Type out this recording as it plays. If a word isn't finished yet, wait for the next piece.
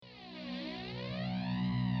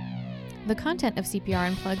The content of CPR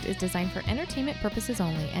Unplugged is designed for entertainment purposes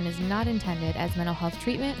only and is not intended as mental health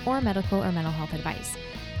treatment or medical or mental health advice.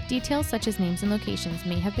 Details such as names and locations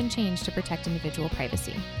may have been changed to protect individual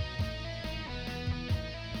privacy.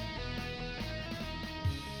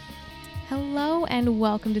 Hello and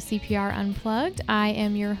welcome to CPR Unplugged. I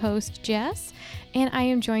am your host, Jess, and I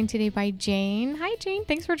am joined today by Jane. Hi, Jane.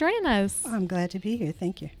 Thanks for joining us. I'm glad to be here.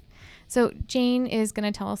 Thank you. So Jane is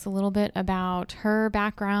going to tell us a little bit about her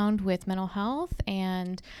background with mental health,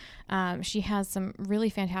 and she has some really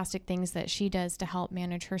fantastic things that she does to help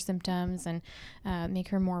manage her symptoms and make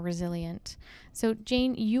her more resilient. So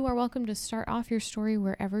Jane, you are welcome to start off your story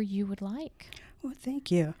wherever you would like. Well,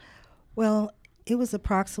 thank you. Well, it was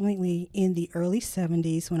approximately in the early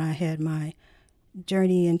 70s when I had my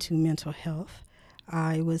journey into mental health.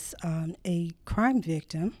 I was a crime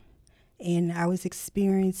victim, and I was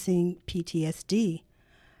experiencing PTSD.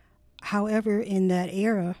 However, in that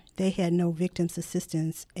era, they had no victims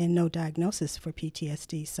assistance and no diagnosis for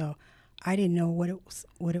PTSD, so I didn't know what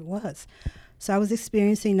it was. So I was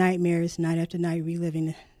experiencing nightmares night after night, reliving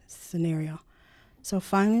the scenario. So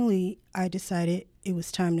finally, I decided it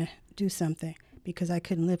was time to do something because I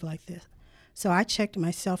couldn't live like this. So I checked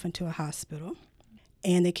myself into a hospital,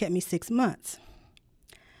 and they kept me 6 months.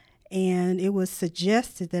 And it was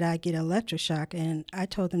suggested that I get electroshock, and I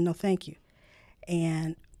told them no thank you.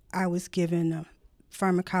 And I was given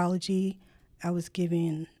pharmacology, I was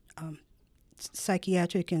given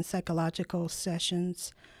psychiatric and psychological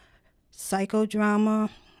sessions, psychodrama.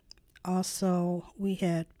 Also, we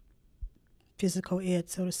had physical ed,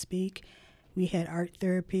 so to speak. We had art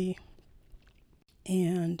therapy.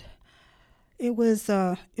 And it was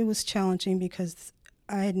challenging because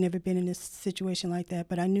I had never been in this situation like that,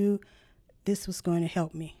 but I knew this was going to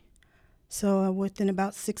help me. So within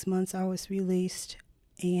about 6 months, I was released,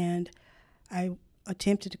 and I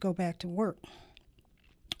attempted to go back to work.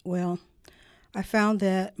 Well, I found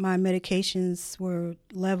that my medications were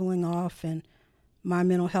leveling off and my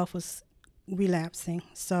mental health was relapsing.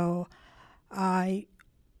 So I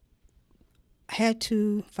had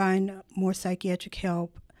to find more psychiatric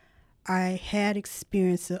help. I had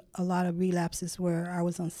experienced a lot of relapses where I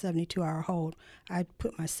was on 72-hour hold. I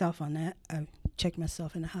put myself on that. I checked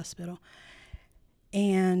myself in the hospital.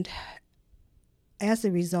 And as a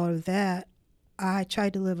result of that, I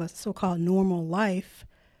tried to live a so-called normal life,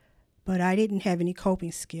 but I didn't have any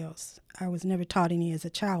coping skills. I was never taught any as a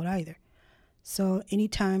child either. So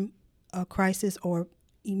anytime a crisis or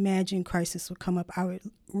imagined crisis would come up, I would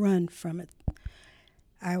run from it.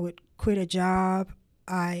 I would quit a job.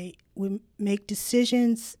 I would make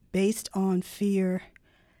decisions based on fear,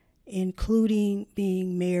 including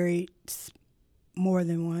being married more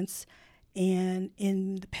than once. And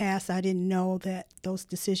in the past, I didn't know that those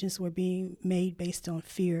decisions were being made based on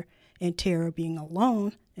fear and terror of being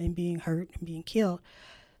alone and being hurt and being killed.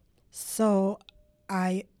 So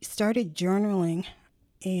I started journaling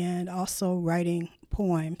and also writing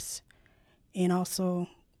poems and also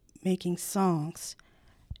making songs.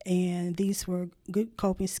 And these were good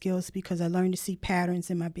coping skills because I learned to see patterns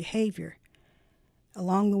in my behavior.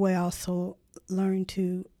 Along the way, I also learned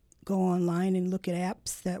to go online and look at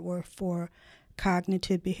apps that were for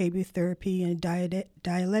cognitive behavior therapy and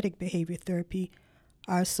dialectic behavior therapy.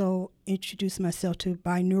 I also introduced myself to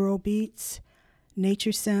binaural beats,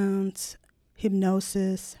 nature sounds,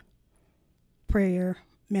 hypnosis, prayer,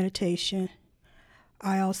 meditation.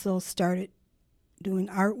 I also started doing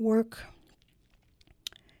artwork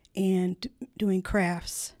and doing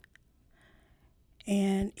crafts.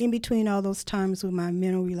 And in between all those times with my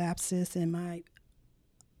mental relapses and my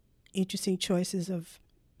interesting choices of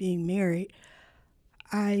being married,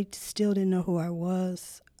 I still didn't know who I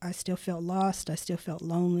was. I still felt lost. I still felt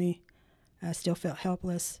lonely. I still felt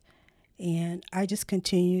helpless. And I just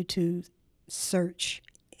continued to search.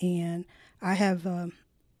 And I have a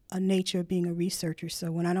nature of being a researcher.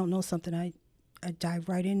 So when I don't know something, I dive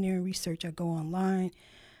right in there and research. I go online.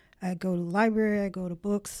 I go to the library, I go to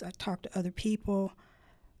books, I talk to other people,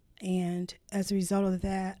 and as a result of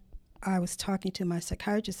that, I was talking to my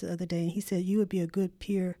psychiatrist the other day, and he said, you would be a good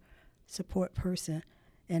peer support person,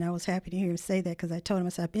 and I was happy to hear him say that because I told him, I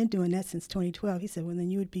said, I've been doing that since 2012. He said, well,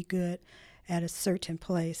 then you would be good at a certain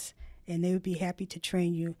place, and they would be happy to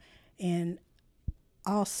train you. And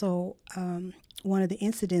also, one of the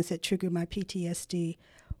incidents that triggered my PTSD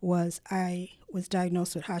was I was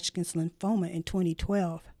diagnosed with Hodgkin's lymphoma in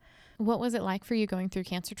 2012. What was it like for you going through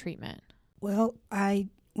cancer treatment? Well,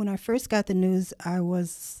 when I first got the news, I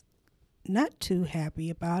was not too happy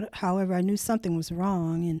about it. However, I knew something was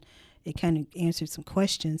wrong, and it kind of answered some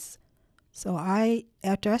questions. So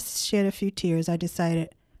after I shed a few tears, I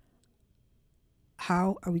decided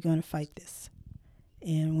how are we going to fight this?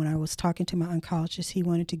 And when I was talking to my oncologist, he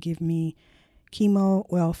wanted to give me chemo.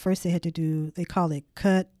 Well, first they call it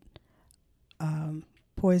cut,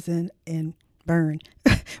 poison, and burn.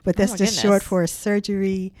 But that's just short for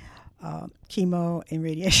surgery, chemo, and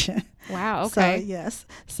radiation. Wow, okay. So, yes.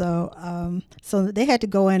 So they had to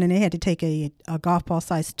go in and they had to take a golf ball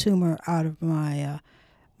sized tumor out of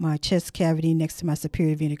my chest cavity next to my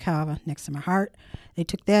superior vena cava, next to my heart. They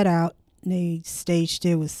took that out. They staged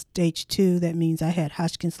it with stage 2. That means I had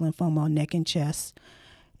Hodgkin's lymphoma on neck and chest.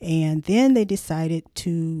 And then they decided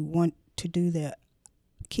to want to do the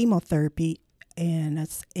chemotherapy, and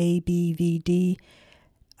that's ABVD,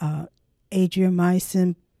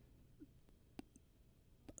 adriamycin,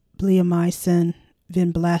 bleomycin,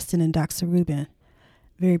 vinblastine, and doxorubin.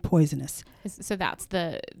 Very poisonous. So that's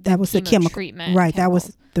that was the chemical treatment. Right, chemicals.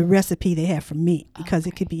 That was the recipe they had for me, because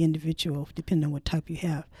it could be individual depending on what type you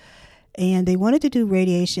have. And they wanted to do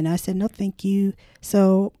radiation. I said, no, thank you.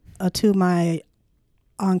 So to my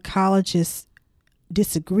oncologist's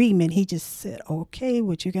disagreement, he just said, okay,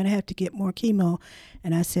 well, you're going to have to get more chemo.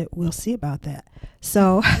 And I said, we'll see about that.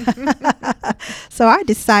 So so I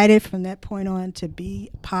decided from that point on to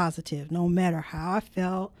be positive, no matter how I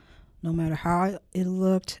felt, no matter how it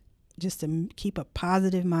looked, just to keep a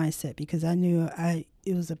positive mindset, because I knew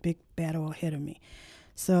it was a big battle ahead of me.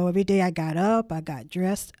 So every day I got up, I got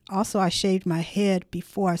dressed. Also, I shaved my head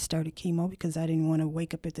before I started chemo because I didn't want to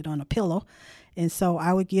wake up with it on a pillow. And so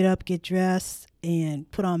I would get up, get dressed, and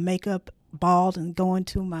put on makeup, bald, and go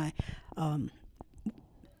into my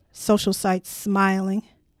social sites smiling.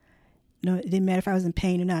 No, it didn't matter if I was in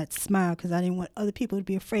pain or not, I'd smile because I didn't want other people to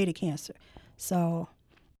be afraid of cancer. So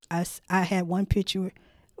I had one picture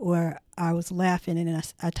where I was laughing, and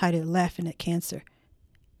I titled it Laughing at Cancer.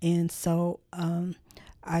 And so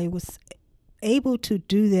I was able to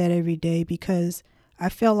do that every day because I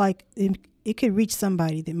felt like it could reach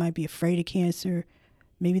somebody that might be afraid of cancer.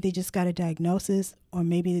 Maybe they just got a diagnosis, or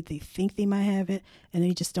maybe that they think they might have it and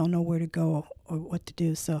they just don't know where to go or what to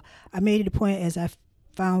do. So I made it a point, as I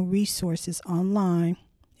found resources online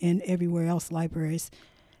and everywhere else, libraries,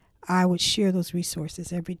 I would share those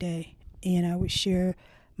resources every day. And I would share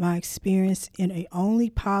my experience in a only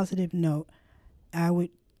positive note. I would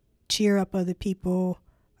cheer up other people.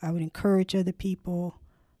 I would encourage other people.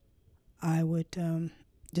 I would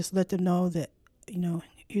just let them know that,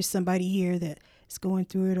 here's somebody here that is going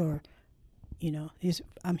through it, or,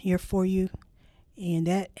 I'm here for you. And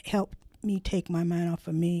that helped me take my mind off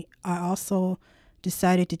of me. I also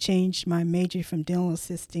decided to change my major from dental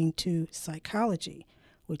assisting to psychology,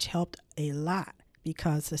 which helped a lot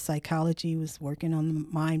because the psychology was working on the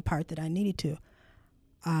mind part that I needed to.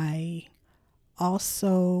 I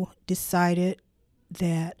also decided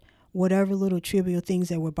that whatever little trivial things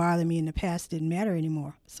that were bothering me in the past didn't matter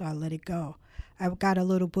anymore, so I let it go. I got a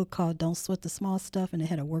little book called Don't Sweat the Small Stuff, and it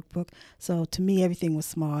had a workbook. So to me, everything was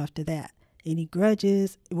small after that. Any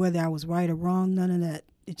grudges, whether I was right or wrong, none of that.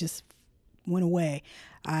 It just went away.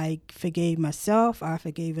 I forgave myself. I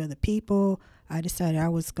forgave other people. I decided I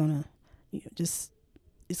was going to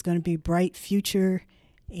it's going to be a bright future,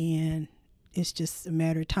 and it's just a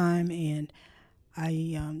matter of time. And I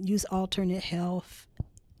use alternate health,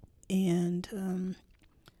 and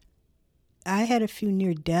I had a few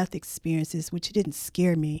near-death experiences, which didn't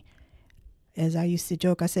scare me. As I used to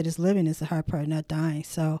joke, I said, it's living is the hard part, not dying.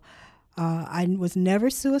 So I was never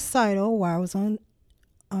suicidal while I was on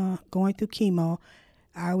going through chemo.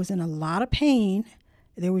 I was in a lot of pain.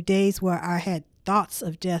 There were days where I had thoughts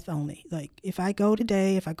of death only. Like, if I go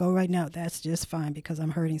today, if I go right now, that's just fine because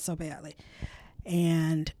I'm hurting so badly.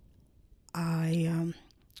 And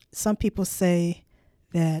some people say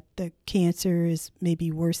that the cancer is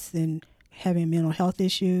maybe worse than having a mental health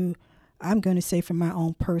issue. I'm going to say, from my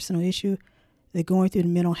own personal issue, that going through the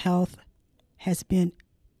mental health has been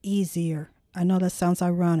easier. I know that sounds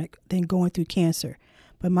ironic, than going through cancer.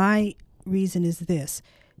 But my reason is this,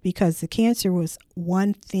 because the cancer was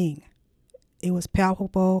one thing. It was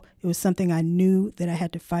palpable. It was something I knew that I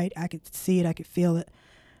had to fight. I could see it. I could feel it.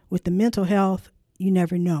 With the mental health, you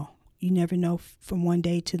never know. You never know from one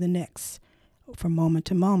day to the next, from moment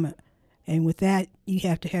to moment. And with that, you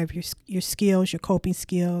have to have your skills, your coping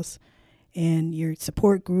skills, and your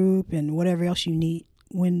support group, and whatever else you need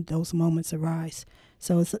when those moments arise.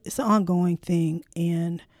 So it's an ongoing thing,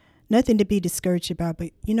 and nothing to be discouraged about.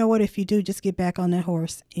 But you know what? If you do, just get back on that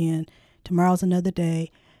horse, and tomorrow's another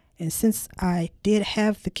day. And since I did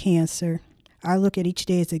have the cancer, I look at each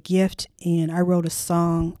day as a gift, and I wrote a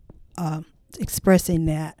song expressing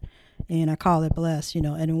that. And I call it Blessed,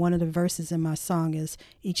 And one of the verses in my song is,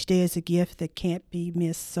 each day is a gift that can't be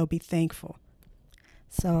missed, so be thankful.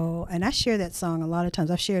 So, and I share that song a lot of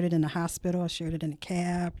times. I've shared it in the hospital. I shared it in a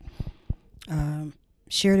cab.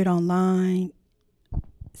 Shared it online.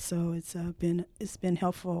 So it's been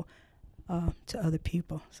helpful to other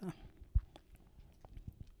people.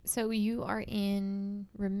 So you are in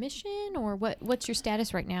remission, or what's your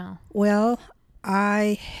status right now? Well,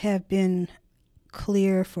 I have been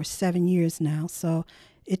clear for 7 years now. So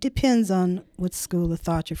it depends on what school of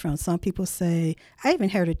thought you're from. Some people say, I even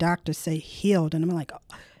heard a doctor say healed, and I'm like, oh,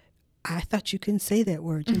 I thought you couldn't say that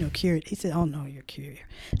word, cured. He said, oh, no, you're cured.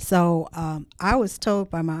 So I was told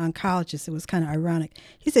by my oncologist, it was kind of ironic.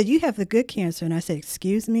 He said, you have the good cancer. And I said,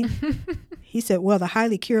 excuse me? He said, well, the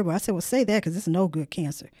highly curable. I said, well, say that because it's no good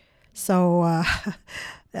cancer. So I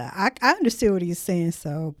understood what he was saying.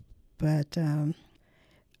 So, but,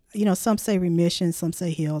 some say remission, some say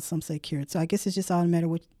healed, some say cured. So I guess it's just all a matter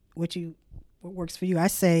what works for you.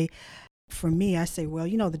 For me, I say, well,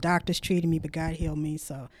 the doctors treated me, but God healed me,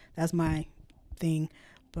 so that's my thing.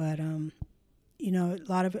 But a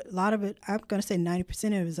lot of it, I'm going to say 90%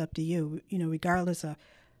 of it is up to you. Regardless of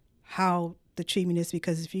how the treatment is,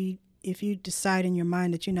 because if you decide in your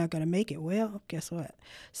mind that you're not going to make it, well, guess what?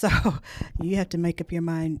 So you have to make up your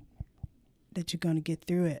mind that you're going to get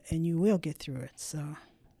through it, and you will get through it. So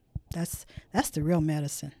that's the real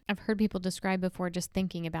medicine. I've heard people describe before just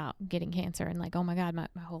thinking about getting cancer and like, oh my God, my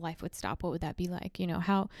whole life would stop. What would that be like?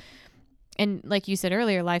 And like you said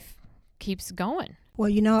earlier, life keeps going. Well,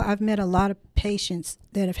 I've met a lot of patients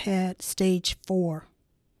that have had stage 4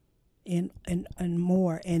 and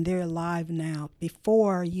more, and they're alive now.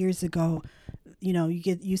 Before, years ago, you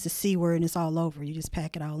get used to C word and it's all over. You just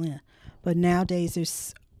pack it all in. But nowadays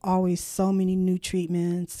there's always so many new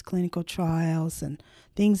treatments, clinical trials, and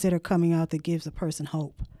things that are coming out that gives a person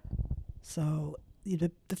hope. So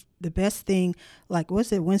the best thing, like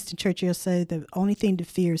what's it Winston Churchill said, the only thing to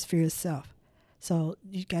fear is fear itself. So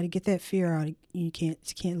you got to get that fear out. You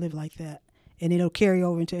can't live like that. And it'll carry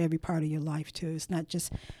over into every part of your life too. It's not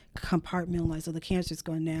just compartmentalized. So the cancer's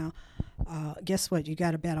going now. Guess what? You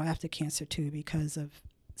got to battle after cancer too, because of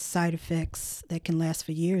side effects that can last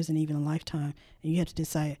for years and even a lifetime. And you have to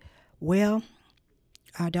decide, well,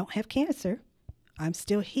 I don't have cancer. I'm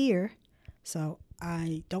still here, so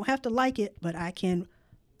I don't have to like it, but I can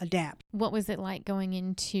adapt. What was it like going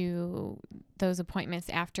into those appointments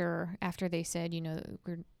after they said,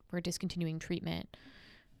 we're discontinuing treatment?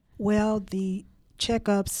 Well, the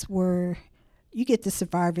checkups were, you get the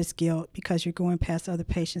survivor's guilt because you're going past other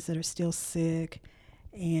patients that are still sick,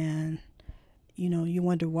 and you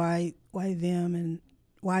wonder why them and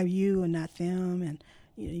why you and not them, and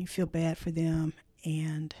you feel bad for them,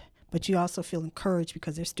 but you also feel encouraged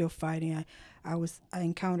because they're still fighting. I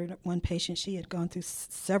encountered one patient. She had gone through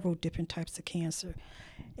several different types of cancer,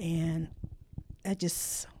 and I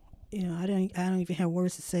just, I don't even have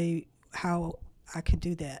words to say how I could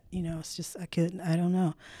do that. It's just I couldn't. I don't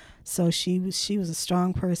know. So she was a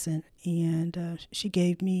strong person, and she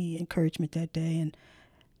gave me encouragement that day,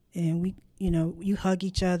 and we, you hug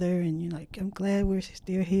each other, and you're like, I'm glad we're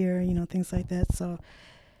still here, things like that. So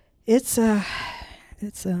it's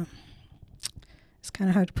kind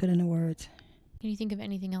of hard to put into words. Can you think of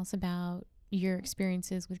anything else about your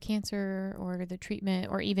experiences with cancer or the treatment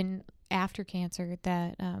or even after cancer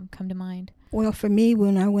that come to mind? Well, for me,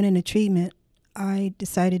 when I went into treatment, I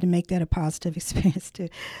decided to make that a positive experience too.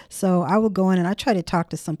 So I would go in and I try to talk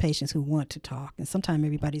to some patients who want to talk. And sometimes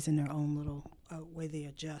everybody's in their own little way they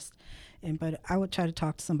adjust. But I would try to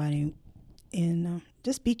talk to somebody and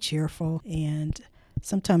just be cheerful. And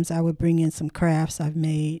sometimes I would bring in some crafts I've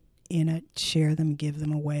made and I'd share them, give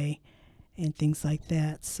them away, and things like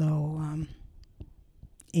that. So,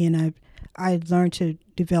 and I learned to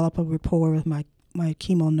develop a rapport with my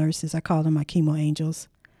chemo nurses. I call them my chemo angels.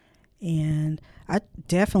 And I've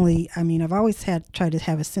always tried to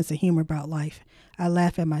have a sense of humor about life. I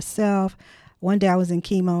laugh at myself. One day I was in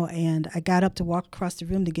chemo and I got up to walk across the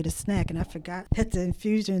room to get a snack, and I forgot that the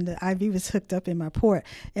infusion, the IV was hooked up in my port,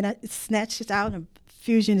 and I snatched it out and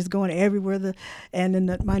infusion is going everywhere. And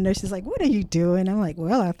then my nurse is like, what are you doing? I'm like,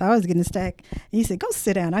 well, I thought I was getting a stack. And he said, go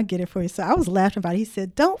sit down. I'll get it for you. So I was laughing about it. He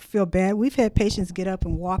said, don't feel bad. We've had patients get up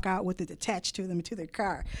and walk out with it attached to them to their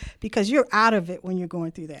car because you're out of it when you're going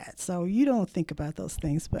through that. So you don't think about those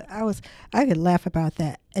things. But I could laugh about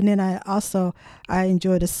that. And then I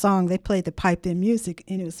enjoyed a song. They played the piped in music,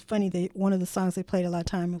 and it was funny. One of the songs they played a lot of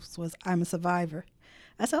times was I'm a Survivor.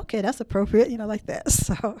 I said, okay, that's appropriate, like that.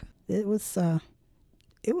 So it was...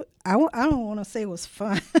 I don't want to say it was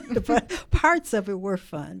fun, but parts of it were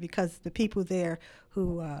fun because the people there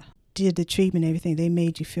who did the treatment and everything, they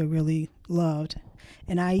made you feel really loved.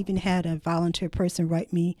 And I even had a volunteer person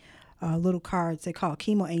write me little cards they call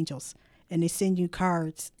chemo angels, and they send you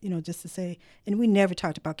cards, just to say. And we never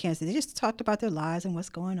talked about cancer. They just talked about their lives and what's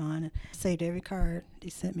going on, and saved every card they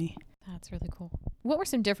sent me. That's really cool. What were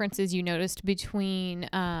some differences you noticed between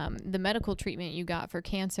the medical treatment you got for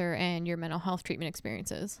cancer and your mental health treatment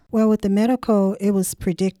experiences? Well, with the medical, it was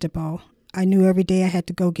predictable. I knew every day I had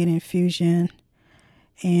to go get an infusion,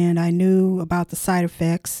 and I knew about the side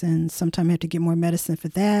effects, and sometimes I had to get more medicine for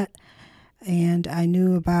that. And I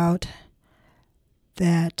knew about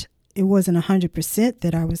that it wasn't 100%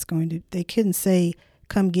 that I was going to, they couldn't say,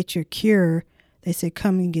 come get your cure. They said,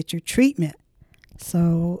 come and get your treatment.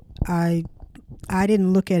 So I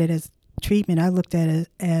didn't look at it as treatment. I looked at it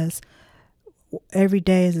as every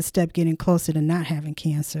day is a step getting closer to not having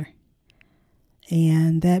cancer.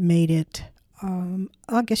 And that made it,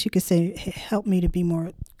 I guess you could say, it helped me to be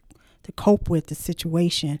more, to cope with the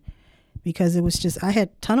situation. Because it was just, I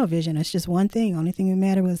had tunnel vision. It's just one thing. Only thing that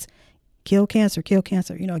mattered was kill cancer,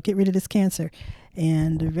 get rid of this cancer.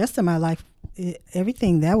 And the rest of my life,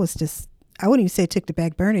 everything that was just, I wouldn't even say it took the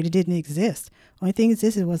back burner. It didn't exist. Only thing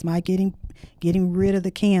existed was my getting rid of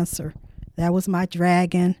the cancer. That was my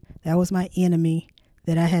dragon. That was my enemy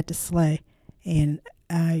that I had to slay. And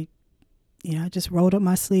I just rolled up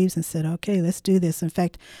my sleeves and said, okay, let's do this. In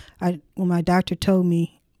fact, when my doctor told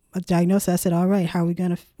me a diagnosis, I said, all right,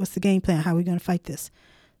 what's the game plan? How are we going to fight this?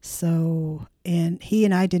 So, and he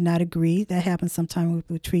and I did not agree. That happens sometimes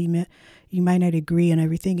with treatment. You might not agree on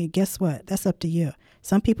everything. And guess what? That's up to you.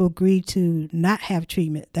 Some people agree to not have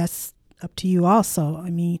treatment. That's up to you also. I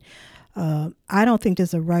mean, I don't think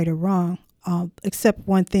there's a right or wrong, except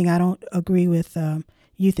one thing. I don't agree with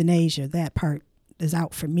euthanasia. That part is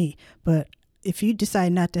out for me. But if you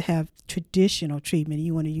decide not to have traditional treatment,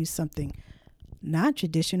 you want to use something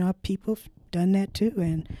non-traditional, people have done that too,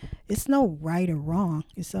 and it's no right or wrong.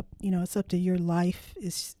 It's up to your life.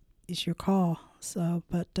 It's your call. So,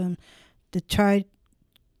 but the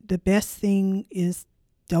best thing is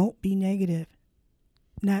don't be negative.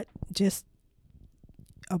 Not just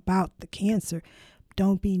about the cancer.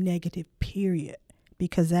 Don't be negative, period,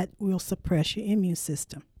 because that will suppress your immune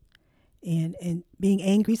system. And being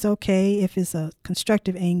angry is okay if it's a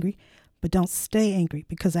constructive angry, but don't stay angry,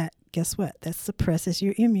 because guess what? That suppresses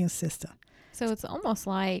your immune system. So it's almost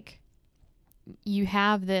like you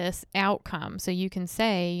have this outcome. So you can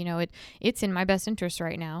say, it's in my best interest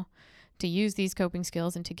right now to use these coping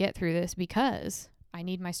skills and to get through this because I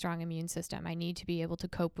need my strong immune system. I need to be able to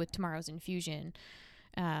cope with tomorrow's infusion.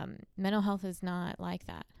 Mental health is not like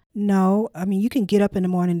that. No, I mean, you can get up in the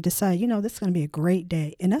morning and decide, this is going to be a great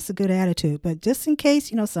day. And that's a good attitude. But just in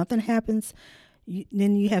case, something happens,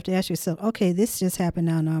 then you have to ask yourself, okay, this just happened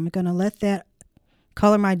now. Am I going to let that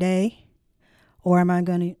color my day? Or am I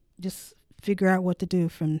going to just figure out what to do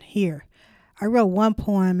from here? I wrote one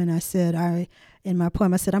poem, and I said,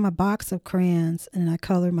 I'm a box of crayons, and I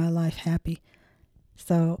color my life happy.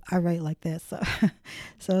 So I write like that.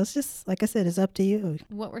 So it's just, like I said, it's up to you.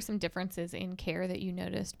 What were some differences in care that you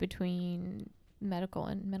noticed between medical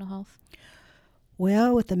and mental health?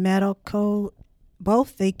 Well, with the medical,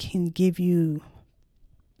 both they can give you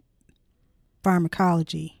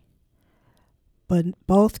pharmacology, but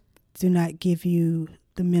both do not give you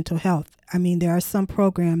the mental health. I mean, there are some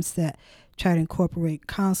programs that try to incorporate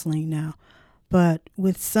counseling now, but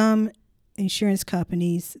with some insurance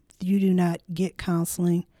companies, you do not get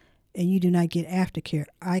counseling and you do not get aftercare.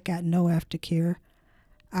 I got no aftercare.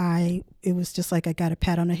 It was just like I got a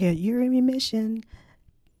pat on the head. You're in remission.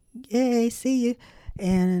 Yay, see you.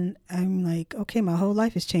 And I'm like, okay, my whole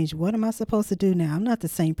life has changed. What am I supposed to do now? I'm not the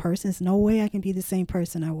same person. There's no way I can be the same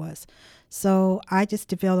person I was. So I just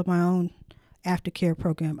developed my own aftercare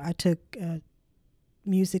program. I took a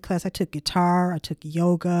music class. I took guitar. I took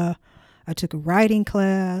yoga. I took a writing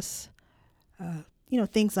class.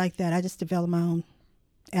 Things like that. I just developed my own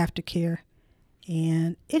aftercare,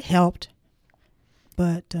 and it helped.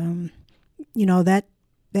 But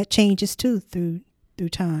that changes too through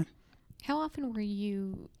time. How often were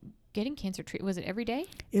you getting cancer treatment? Was it every day?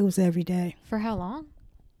 It was every day. For how long?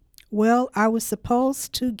 Well, I was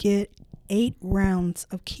supposed to get 8 rounds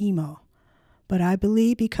of chemo, but I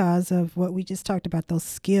believe because of what we just talked about, those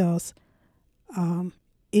skills,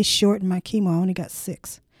 it shortened my chemo. I only got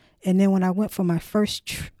 6. And then when I went for my first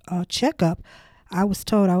checkup, I was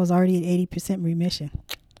told I was already at 80% remission.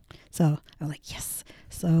 So I was like, yes.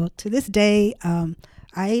 So to this day, I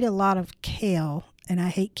ate a lot of kale, and I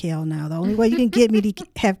hate kale now. The only way you can get me to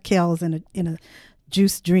have kale is in a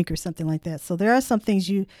juice drink or something like that. So there are some things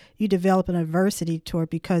you develop an adversity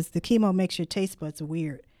toward because the chemo makes your taste buds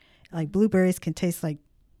weird. Like blueberries can taste like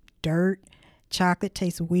dirt, chocolate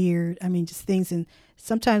tastes weird. I mean, just things. And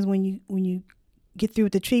sometimes when you get through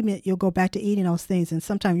with the treatment, you'll go back to eating those things. And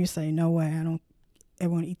sometimes you say, no way, I don't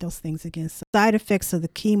ever want to eat those things again. So side effects of the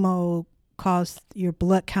chemo cause your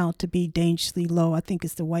blood count to be dangerously low. I think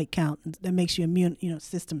it's the white count that makes your immune,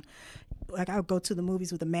 system. Like I would go to the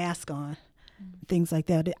movies with a mask on, things like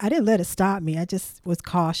that. I didn't let it stop me. I just was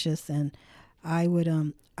cautious, and I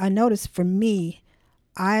would. I noticed for me,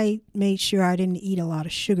 I made sure I didn't eat a lot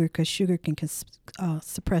of sugar because sugar can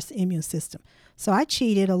suppress the immune system. So I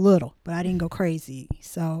cheated a little, but I didn't go crazy.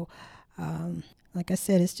 So, like I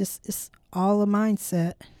said, it's all a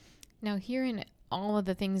mindset. Now, hearing all of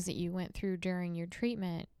the things that you went through during your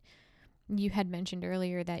treatment, you had mentioned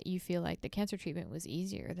earlier that you feel like the cancer treatment was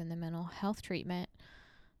easier than the mental health treatment.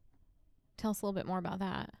 Tell us a little bit more about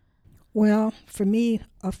that. Well, for me,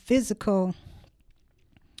 a physical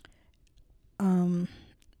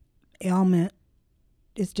ailment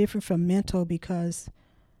is different from mental, because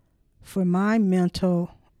for my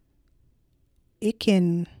mental, it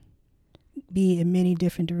can be in many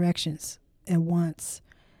different directions at once.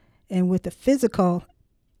 And with the physical,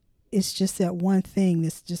 it's just that one thing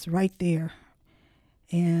that's just right there.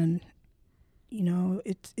 And,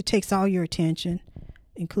 it takes all your attention,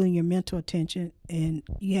 including your mental attention. And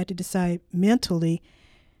you have to decide mentally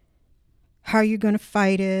how you're going to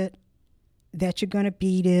fight it, that you're going to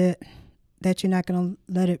beat it, that you're not going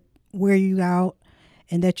to let it wear you out,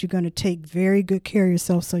 and that you're going to take very good care of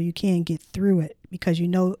yourself so you can get through it, because you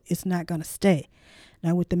know it's not going to stay.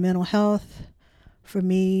 Now, with the mental health, for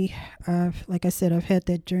me, like I said, I've had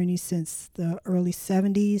that journey since the early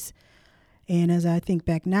 70s. And as I think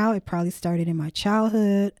back now, it probably started in my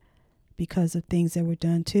childhood because of things that were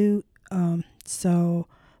done too.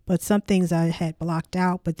 But some things I had blocked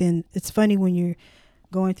out. But then it's funny when you're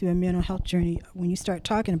going through a mental health journey, when you start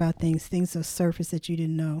talking about things will surface that you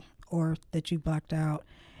didn't know or that you blocked out.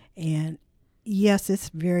 And yes, it's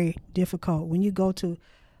very difficult. When you go to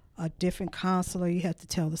a different counselor, you have to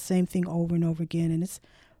tell the same thing over and over again, and it's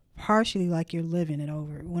partially like you're living it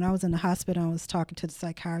over. When I was in the hospital, I was talking to the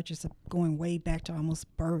psychiatrist going way back to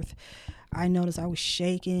almost birth. I noticed I was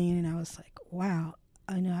shaking, and I was like, wow,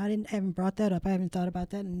 I haven't brought that up. I haven't thought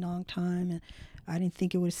about that in a long time, and I didn't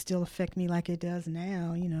think it would still affect me like it does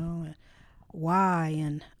now, and why,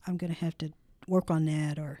 and I'm going to have to work on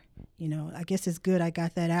that, or, I guess it's good I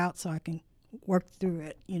got that out so I can work through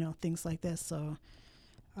it, things like this. So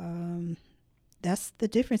that's the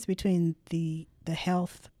difference between the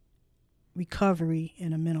health recovery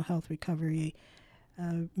and a mental health recovery.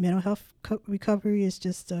 Mental health recovery is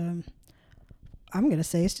just, I'm going to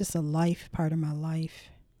say it's just a part of my life.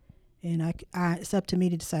 And it's up to me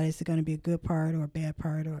to decide, is it going to be a good part or a bad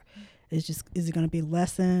part, or is it going to be a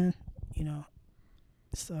lesson,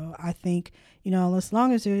 So I think, as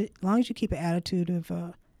long as you keep an attitude of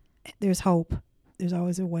there's hope, there's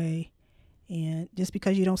always a way. And just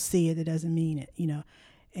because you don't see it, it doesn't mean it,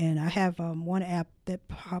 And I have one app that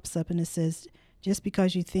pops up and it says, just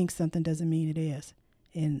because you think something doesn't mean it is.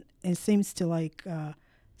 And it seems to like,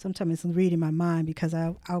 sometimes it's reading my mind, because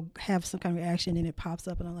I'll have some kind of reaction and it pops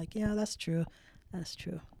up and I'm like, yeah, that's true. That's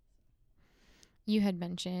true. You had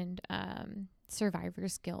mentioned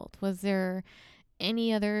survivor's guilt. Was there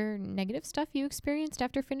any other negative stuff you experienced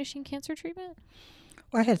after finishing cancer treatment?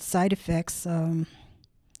 Well, I had side effects,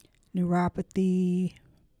 neuropathy,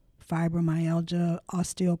 fibromyalgia,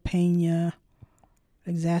 osteopenia,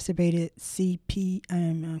 exacerbated PTSD.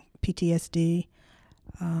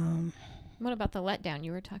 What about the letdown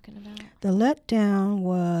you were talking about? The letdown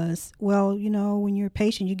was, when you're a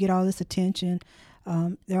patient, you get all this attention.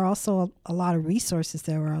 There are also a lot of resources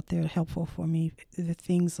that were out there helpful for me. The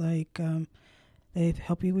things like they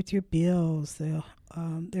help you with your bills.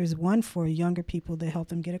 There's one for younger people that help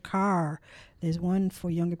them get a car. There's one for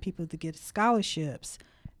younger people to get scholarships.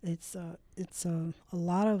 It's a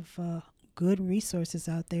lot of good resources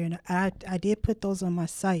out there, and I did put those on my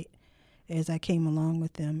site as I came along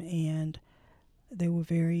with them, and they were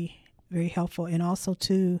very, very helpful. And also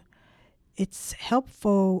too, it's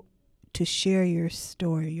helpful to share your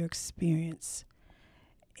story, your experience,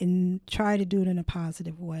 and try to do it in a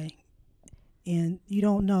positive way. And you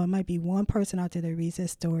don't know, it might be one person out there that reads that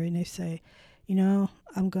story and they say,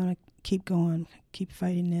 I'm going to keep going, keep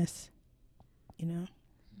fighting this,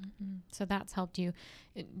 Mm-hmm. So that's helped you,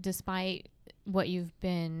 despite what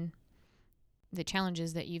the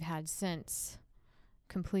challenges that you've had since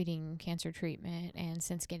completing cancer treatment and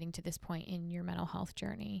since getting to this point in your mental health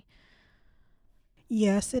journey.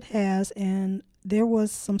 Yes, it has. And there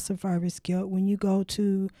was some survivor's guilt. When you go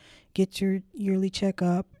to get your yearly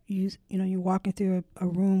checkup, you're walking through a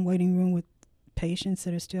waiting room with patients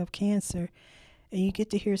that are still have cancer, and you get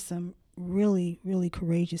to hear some really, really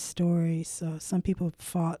courageous stories. Some people have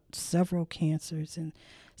fought several cancers, and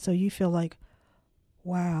so you feel like,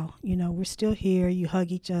 wow, we're still here. You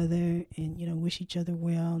hug each other and, wish each other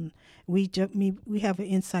well. And we have an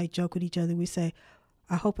inside joke with each other. We say,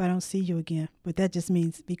 I hope I don't see you again. But that just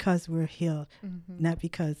means because we're healed, not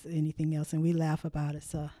because of anything else. And we laugh about it.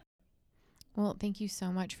 So, well, thank you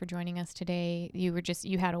so much for joining us today.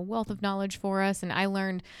 You had a wealth of knowledge for us, and I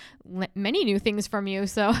learned many new things from you.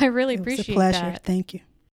 So I really appreciate that. It was a pleasure. Thank you.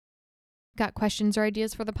 Got questions or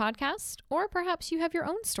ideas for the podcast? Or perhaps you have your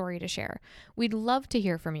own story to share. We'd love to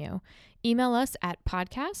hear from you. Email us at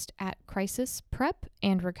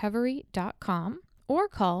podcast@crisisprepandrecovery.com or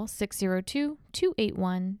call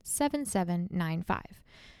 602-281-7795.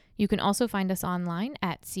 You can also find us online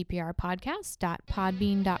at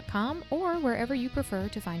cprpodcast.podbean.com or wherever you prefer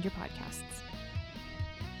to find your podcasts.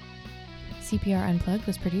 CPR Unplugged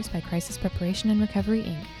was produced by Crisis Preparation and Recovery,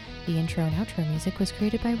 Inc. The intro and outro music was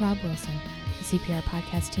created by Rob Wilson. The CPR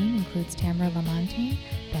podcast team includes Tamara Lamontagne,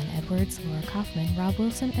 Ben Edwards, Laura Kaufman, Rob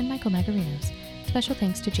Wilson, and Michael Magarinos. Special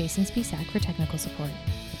thanks to Jason Spisak for technical support.